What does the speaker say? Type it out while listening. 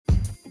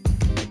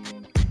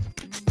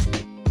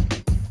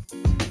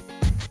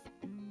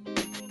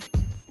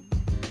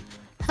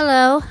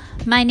Hello,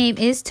 my name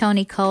is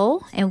Toni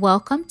Cole, and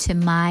welcome to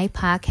my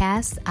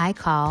podcast I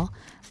call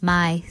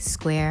My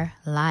Square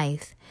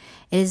Life.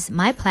 It is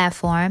my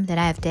platform that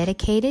I have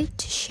dedicated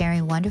to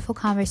sharing wonderful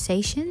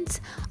conversations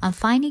on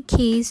finding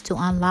keys to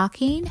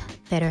unlocking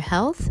better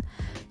health,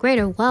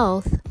 greater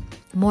wealth,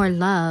 more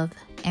love,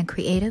 and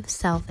creative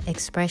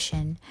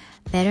self-expression,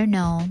 better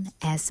known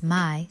as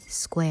My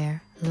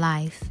Square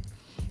Life.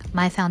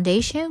 My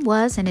foundation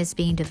was and is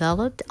being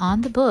developed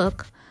on the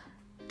book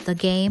The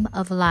Game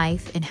of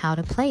Life and How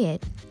to Play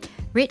It,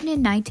 written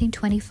in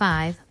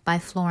 1925 by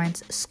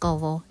Florence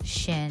Scovel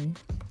Shinn.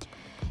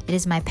 It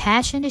is my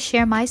passion to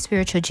share my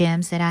spiritual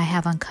gems that I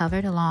have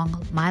uncovered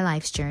along my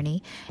life's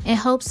journey in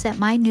hopes that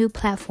my new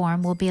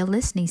platform will be a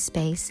listening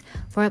space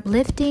for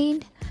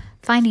uplifting,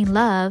 finding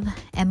love,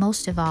 and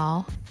most of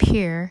all,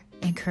 pure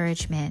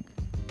encouragement.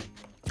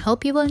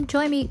 Hope you will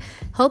join me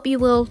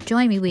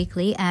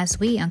weekly as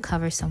we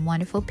uncover some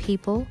wonderful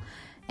people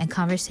and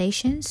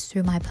conversations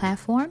through my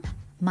platform,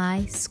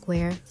 My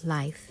Square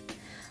Life.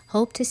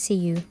 Hope to see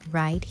you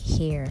right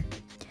here.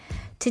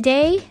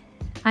 Today,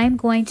 I'm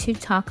going to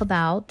talk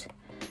about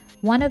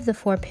one of the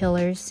 4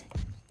 pillars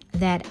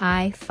that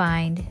I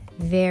find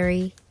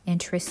very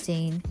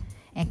interesting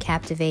and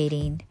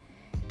captivating,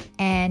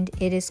 and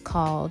it is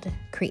called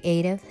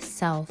creative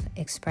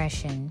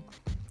self-expression.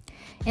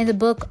 In the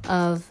book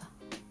of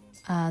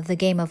The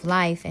Game of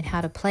Life and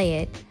How to Play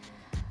It,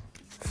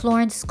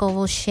 Florence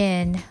Scovel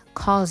Shinn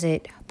calls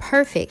it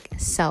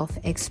perfect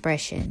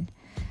self-expression.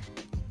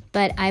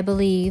 But I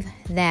believe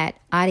that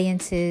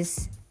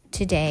audiences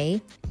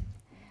today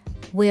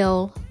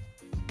will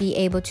be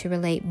able to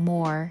relate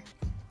more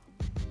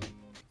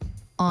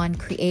on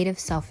creative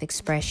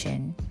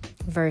self-expression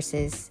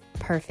versus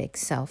perfect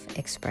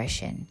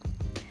self-expression.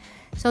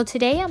 So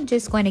today I'm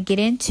just going to get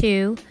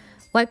into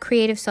what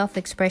creative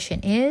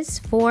self-expression is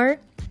for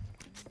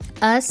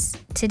us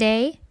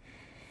today,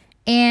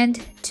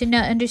 and to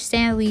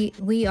understand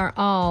we are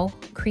all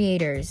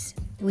creators.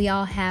 We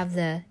all have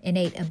the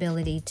innate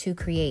ability to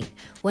create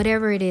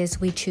whatever it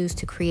is we choose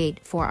to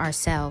create for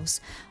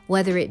ourselves,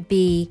 whether it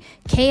be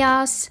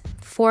chaos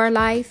for our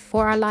life,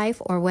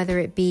 or whether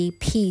it be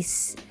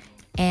peace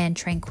and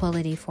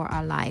tranquility for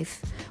our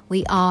life.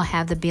 We all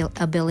have the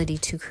ability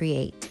to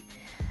create.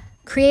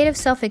 Creative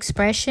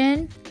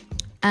self-expression,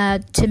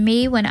 to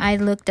me, when I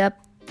looked up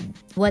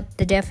what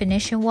the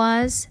definition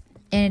was,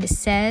 and it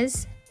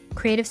says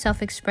creative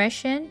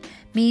self-expression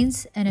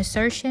means an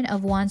assertion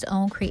of one's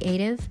own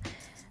creativity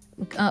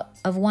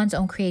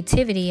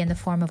in the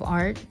form of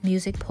art,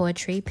 music,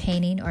 poetry,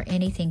 painting, or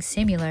anything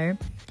similar.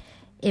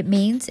 It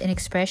means an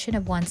expression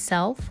of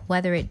oneself,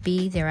 whether it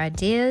be their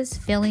ideas,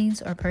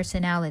 feelings, or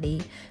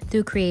personality,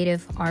 through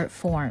creative art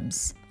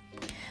forms.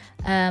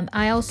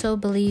 I also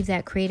believe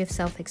that creative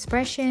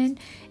self-expression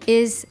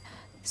is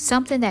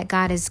something that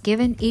God has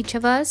given each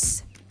of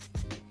us,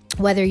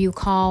 whether you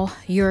call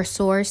your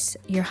source,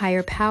 your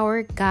higher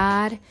power,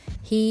 God,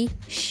 he,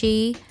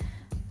 she.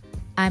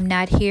 I'm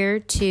not here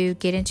to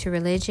get into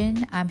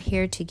religion. I'm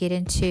here to get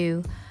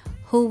into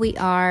who we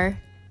are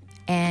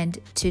and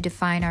to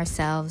define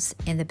ourselves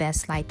in the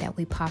best light that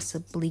we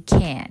possibly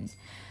can.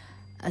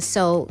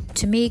 So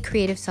to me,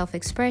 creative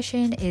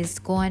self-expression is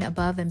going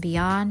above and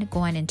beyond,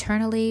 going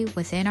internally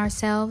within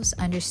ourselves,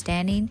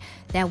 understanding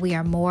that we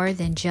are more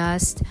than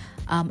just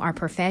our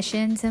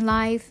professions in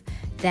life,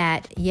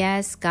 that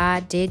yes,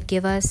 God did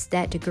give us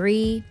that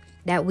degree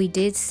that we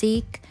did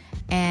seek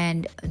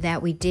and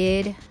that we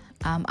did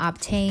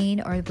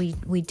obtain, or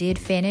we did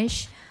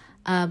finish,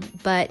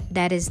 but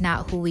that is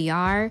not who we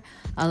are.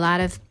 A lot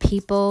of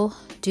people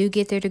do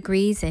get their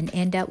degrees and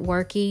end up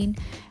working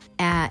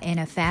in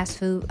a fast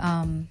food,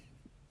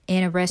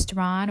 in a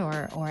restaurant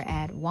or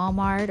at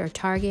Walmart or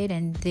Target,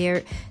 and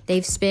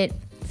they've spent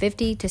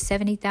 $50,000 to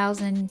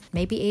 $70,000,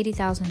 maybe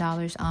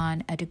 $80,000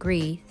 on a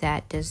degree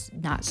that does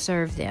not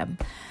serve them.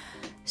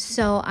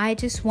 So I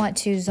just want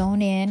to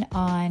zone in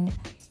on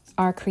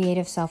our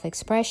creative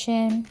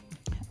self-expression,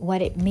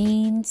 what it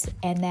means,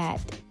 and that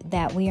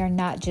we are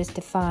not just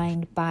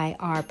defined by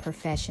our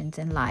professions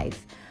in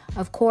life.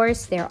 Of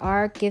course, there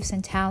are gifts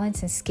and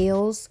talents and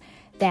skills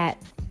that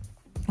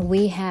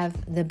we have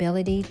the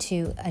ability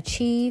to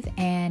achieve,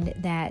 and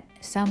that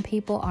some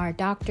people are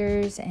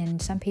doctors and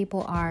some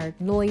people are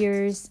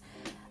lawyers,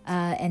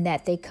 and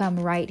that they come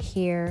right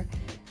here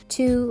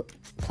to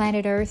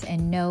planet Earth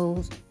and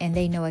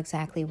they know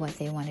exactly what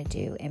they want to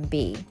do and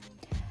be.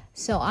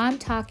 So I'm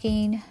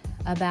talking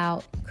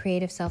about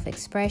creative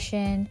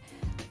self-expression,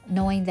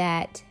 knowing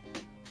that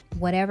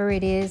whatever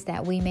it is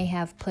that we may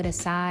have put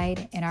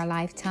aside in our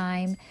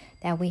lifetime,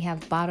 that we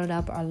have bottled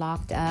up or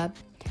locked up,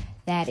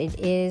 that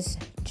it's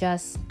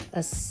just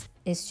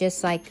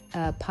like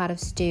a pot of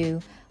stew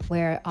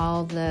where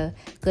all the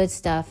good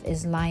stuff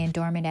is lying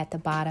dormant at the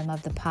bottom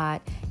of the pot,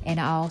 and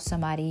all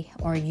somebody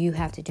or you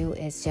have to do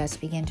is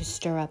just begin to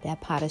stir up that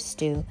pot of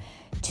stew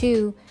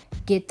to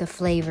get the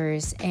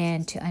flavors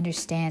and to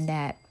understand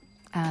that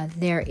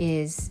there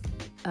is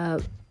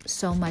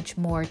so much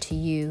more to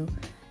you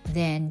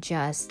than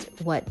just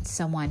what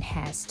someone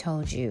has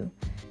told you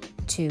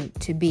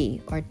to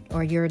be,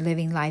 or you're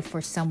living life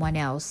for someone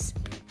else.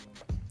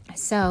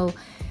 So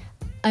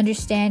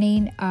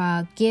understanding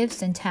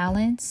gifts and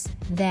talents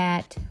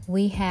that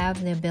we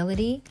have the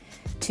ability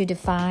to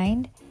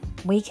define,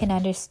 we can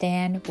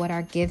understand what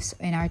our gifts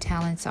and our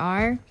talents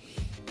are.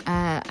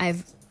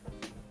 I've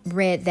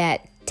read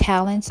that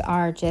talents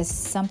are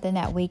just something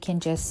that we can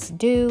just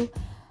do.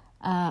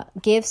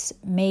 Gifts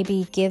may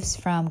be gifts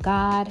from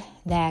God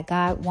that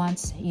God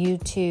wants you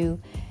to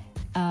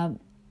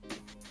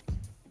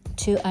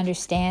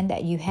understand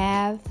that you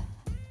have.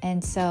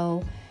 And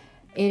so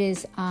it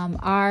is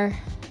our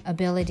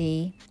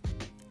ability,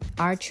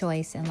 our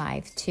choice in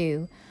life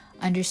to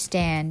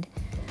understand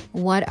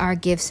what our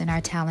gifts and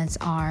our talents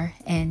are,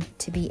 and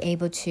to be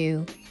able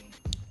to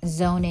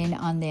zone in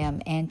on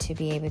them, and to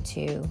be able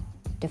to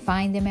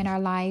define them in our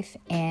life,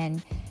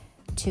 and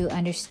to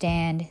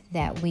understand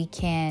that we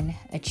can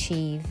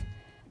achieve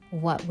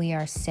what we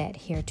are set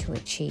here to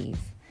achieve.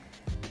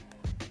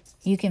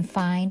 You can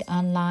find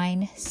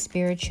online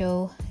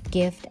spiritual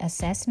gift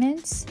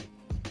assessments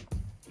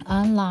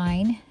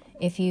online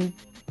if you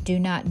do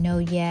not know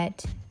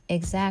yet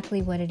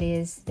exactly what it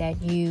is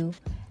that you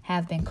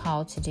have been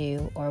called to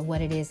do, or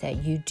what it is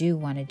that you do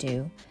want to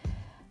do.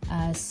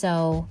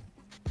 So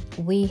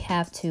we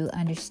have to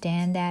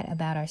understand that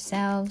about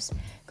ourselves,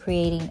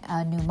 creating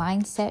a new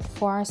mindset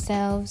for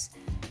ourselves,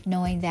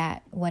 knowing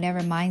that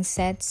whatever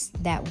mindsets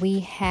that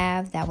we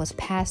have that was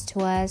passed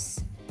to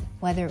us,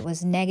 whether it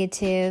was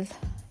negative,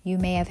 you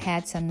may have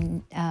had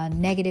some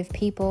negative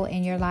people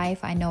in your life.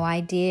 I know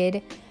I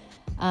did.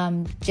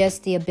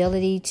 Just the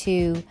ability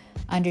to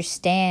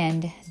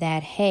understand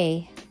that,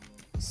 hey,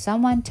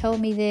 someone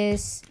told me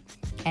this,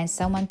 and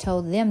someone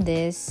told them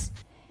this,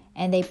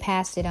 and they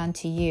passed it on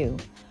to you.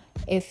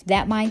 If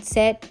that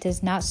mindset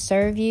does not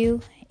serve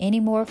you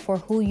anymore for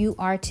who you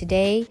are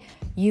today,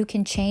 you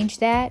can change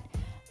that.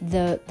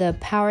 The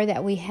power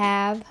that we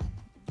have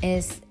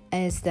is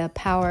the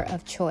power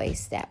of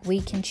choice, that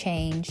we can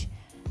change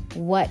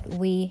what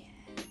we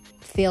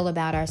feel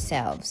about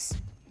ourselves.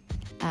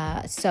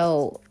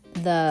 So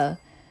the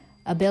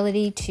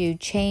ability to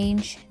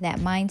change that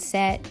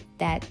mindset,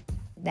 that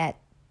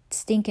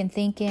stinking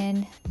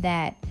thinking,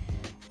 that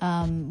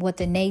what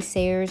the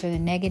naysayers or the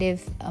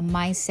negative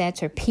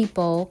mindsets or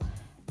people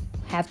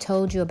have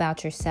told you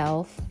about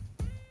yourself,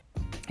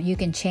 you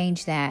can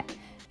change that.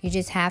 You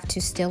just have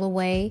to steal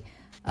away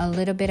a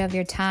little bit of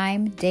your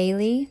time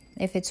daily.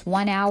 If it's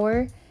 1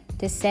 hour,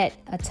 to set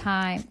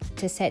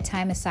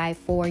time aside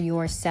for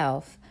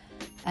yourself.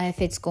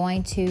 If it's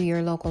going to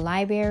your local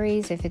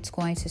libraries, if it's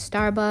going to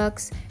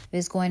Starbucks, if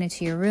it's going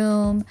into your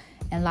room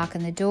and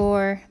locking the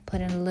door,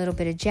 putting a little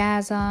bit of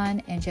jazz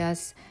on, and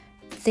just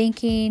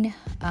thinking,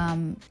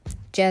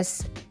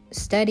 just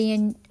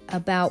studying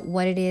about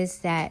what it is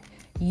that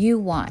you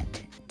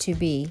want to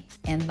be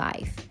in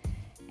life,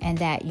 and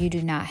that you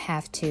do not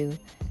have to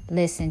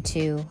listen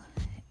to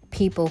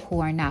people who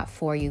are not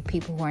for you,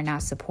 people who are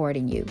not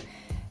supporting you,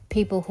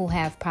 people who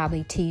have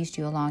probably teased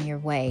you along your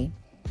way,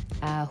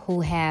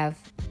 who have,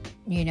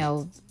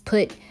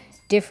 put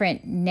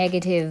different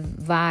negative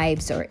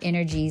vibes or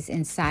energies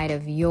inside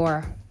of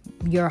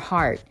your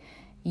heart.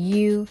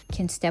 You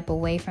can step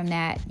away from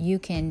that. You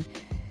can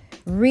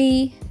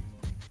rethink,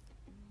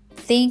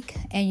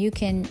 and you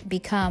can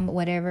become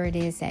whatever it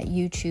is that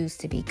you choose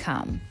to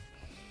become.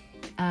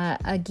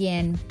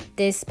 Again,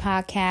 this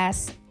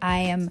podcast, I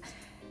am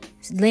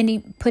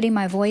putting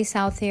my voice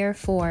out there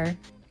for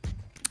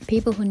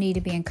people who need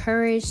to be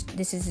encouraged.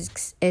 This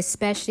is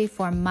especially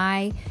for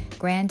my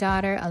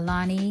granddaughter,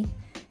 Alani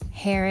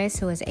Harris,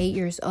 who is 8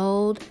 years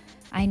old.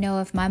 I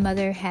know if my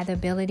mother had the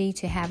ability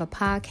to have a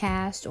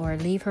podcast or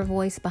leave her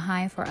voice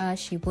behind for us,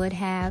 she would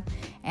have.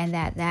 And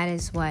that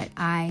is what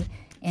I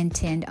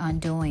intend on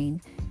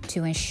doing,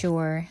 to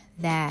ensure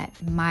that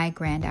my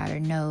granddaughter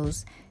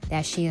knows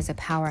that she is a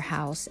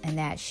powerhouse, and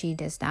that she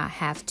does not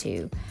have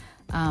to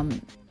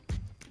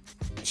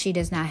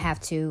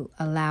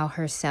allow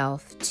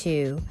herself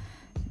to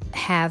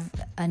have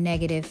a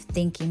negative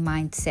thinking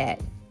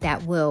mindset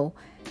that will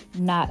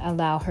not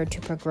allow her to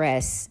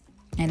progress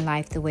in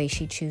life the way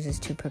she chooses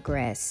to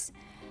progress.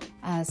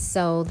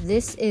 So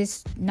this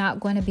is not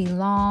going to be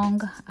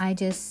long. I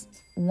just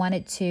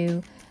wanted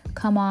to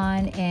come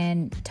on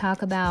and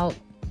talk about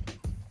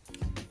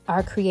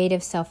our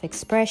creative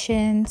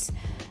self-expressions,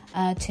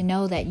 to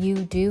know that you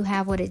do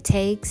have what it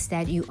takes,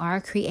 that you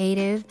are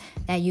creative,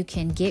 that you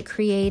can get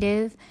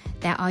creative,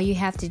 that all you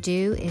have to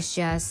do is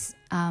just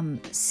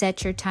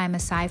set your time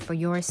aside for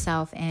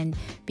yourself and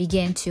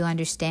begin to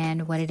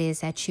understand what it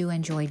is that you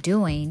enjoy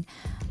doing.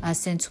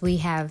 Since we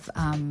have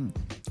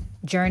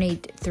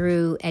journeyed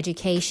through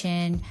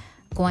education,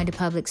 going to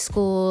public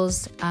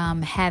schools,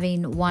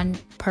 having one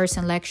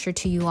person lecture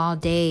to you all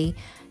day,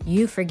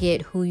 you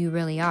forget who you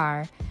really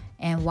are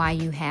and why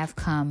you have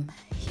come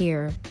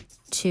here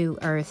to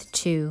earth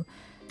to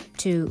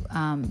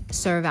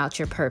serve out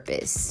your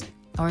purpose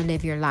or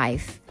live your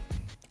life.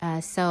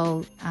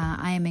 So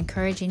I am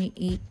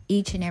encouraging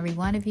each and every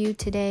one of you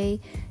today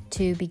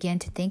to begin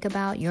to think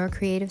about your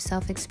creative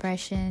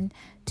self-expression,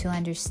 to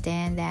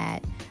understand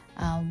that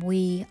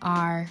we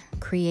are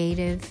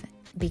creative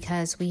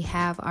because we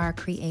have our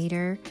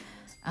Creator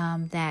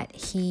that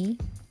He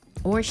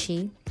or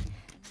She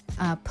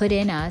put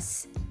in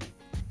us,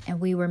 and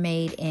we were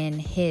made in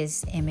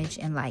His image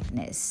and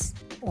likeness,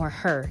 or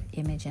her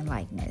image and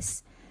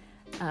likeness.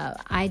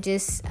 I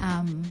just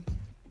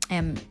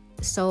am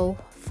so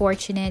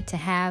fortunate to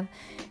have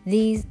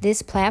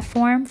this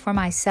platform for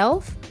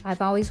myself.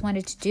 I've always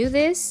wanted to do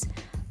this.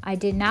 I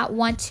did not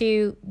want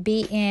to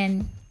be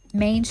in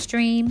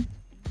mainstream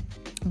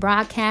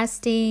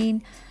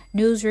broadcasting,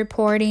 news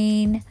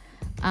reporting,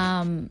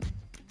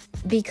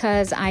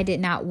 because I did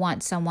not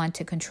want someone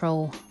to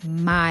control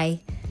my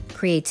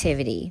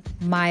creativity,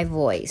 my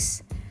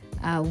voice,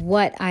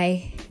 what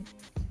I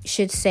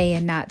should say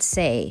and not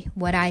say,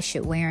 what I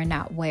should wear and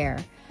not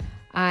wear.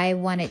 I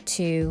wanted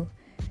to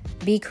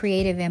be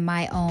creative in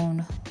my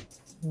own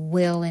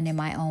will and in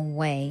my own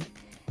way,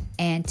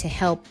 and to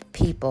help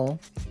people.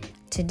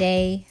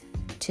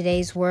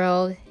 Today's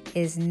world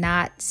is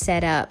not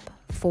set up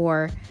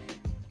for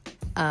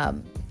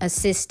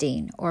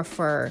assisting or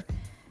for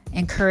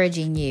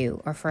encouraging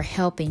you or for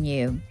helping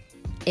you.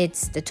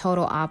 It's the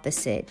total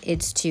opposite.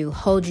 It's to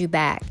hold you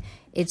back.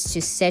 It's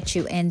to set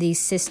you in these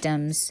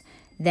systems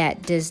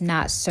that does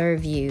not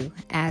serve you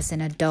as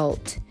an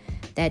adult,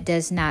 that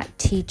does not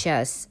teach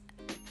us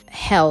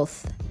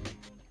health,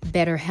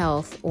 better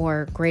health,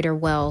 or greater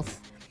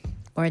wealth,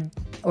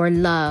 or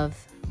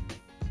love,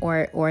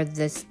 or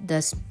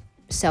the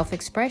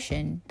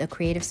self-expression, the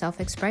creative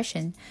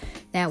self-expression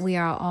that we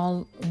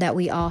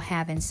all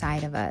have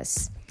inside of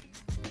us.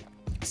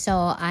 So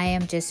I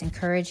am just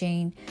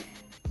encouraging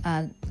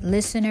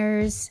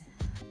listeners,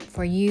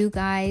 for you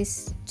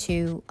guys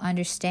to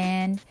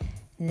understand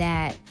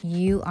that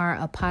you are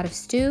a pot of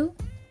stew,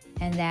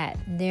 and that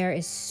there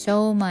is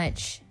so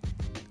much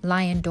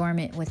lying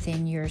dormant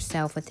within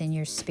yourself, within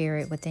your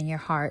spirit, within your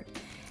heart.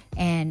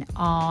 And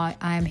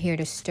I'm here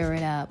to stir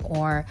it up,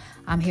 or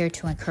I'm here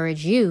to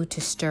encourage you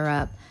to stir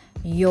up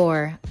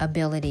your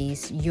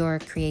abilities, your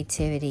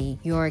creativity,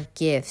 your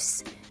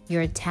gifts,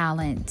 your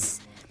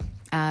talents,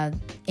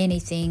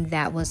 anything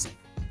that was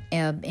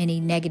any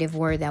negative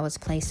word that was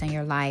placed on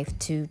your life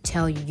to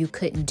tell you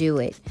couldn't do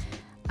it.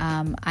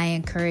 I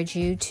encourage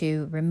you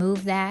to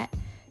remove that,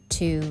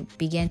 to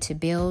begin to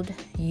build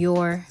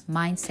your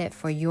mindset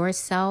for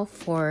yourself,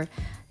 for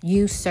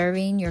you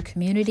serving your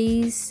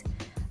communities,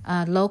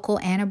 local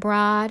and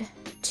abroad,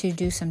 to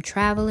do some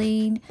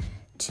traveling,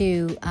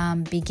 to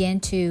begin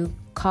to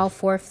call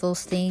forth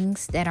those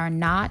things that are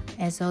not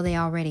as though they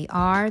already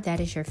are.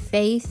 That is your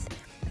faith.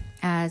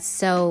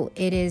 So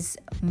it is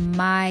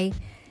my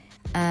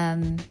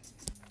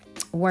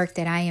work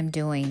that I am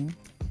doing,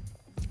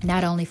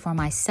 not only for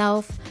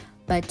myself,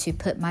 but to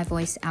put my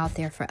voice out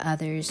there for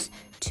others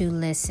to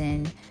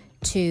listen,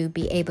 to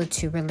be able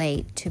to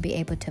relate, to be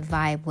able to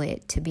vibe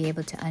with, to be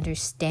able to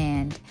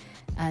understand,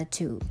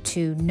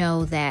 to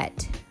know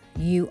that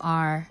you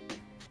are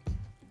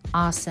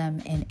awesome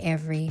in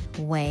every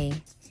way,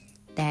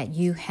 that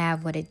you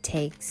have what it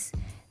takes,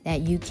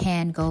 that you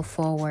can go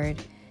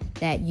forward,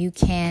 that you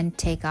can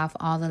take off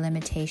all the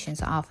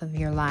limitations off of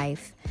your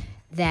life,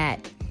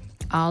 that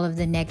all of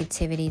the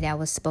negativity that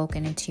was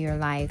spoken into your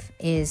life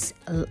is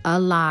a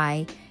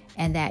lie,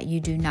 and that you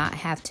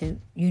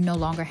no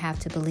longer have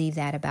to believe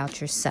that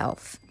about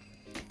yourself.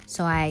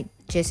 So I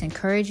just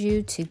encourage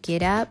you to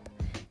get up,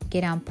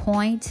 get on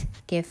point,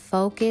 get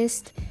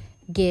focused,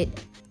 get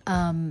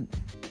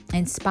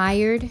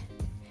inspired,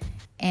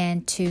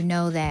 and to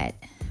know that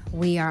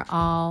we are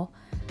all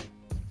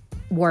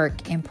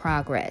work in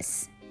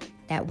progress,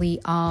 that we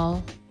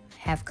all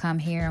have come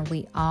here and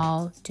we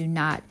all do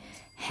not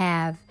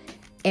have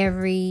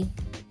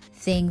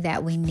everything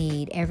that we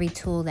need, every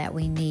tool that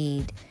we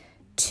need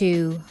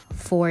to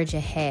forge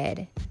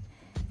ahead,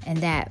 and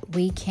that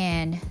we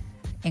can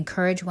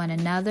encourage one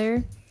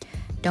another.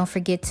 Don't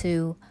forget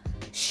to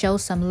show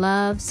some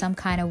love some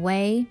kind of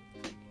way.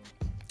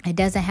 It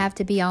doesn't have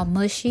to be all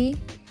mushy,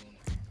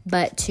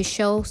 but to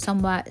show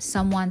someone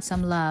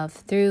some love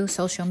through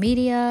social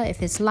media,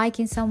 if it's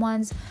liking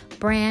someone's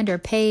brand or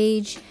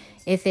page,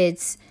 if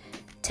it's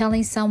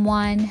telling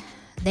someone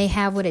they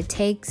have what it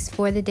takes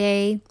for the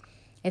day,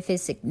 if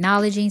it's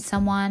acknowledging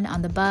someone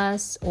on the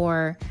bus,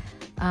 or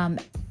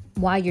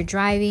while you're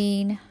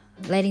driving,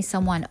 letting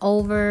someone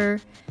over,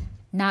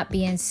 not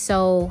being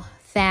so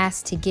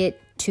fast to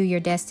get to your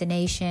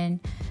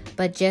destination,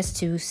 but just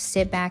to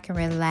sit back and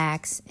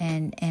relax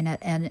and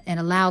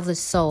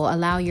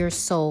allow your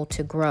soul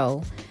to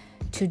grow,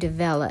 to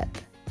develop,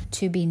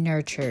 to be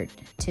nurtured,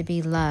 to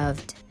be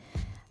loved.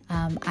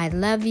 I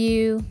love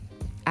you.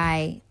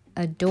 I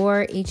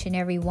adore each and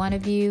every one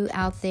of you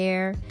out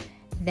there,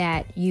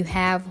 that you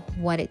have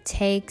what it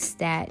takes,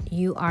 that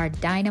you are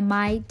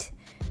dynamite,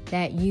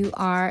 that you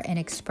are an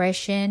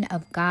expression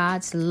of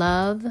God's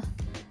love,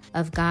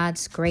 of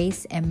God's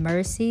grace and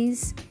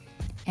mercies,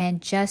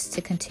 and just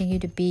to continue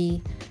to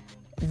be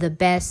the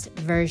best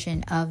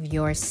version of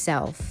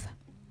yourself.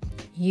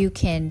 You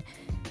can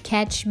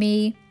catch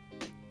me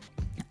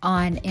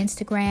on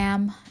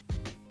Instagram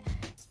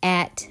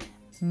at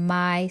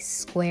My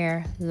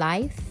Square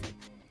Life.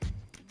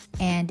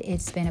 And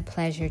it's been a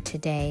pleasure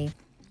today.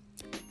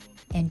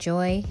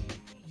 Enjoy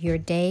your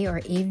day or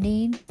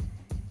evening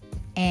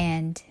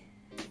and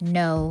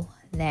know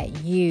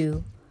that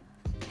you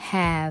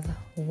have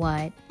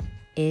what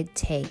it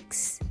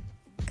takes.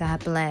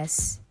 God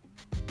bless.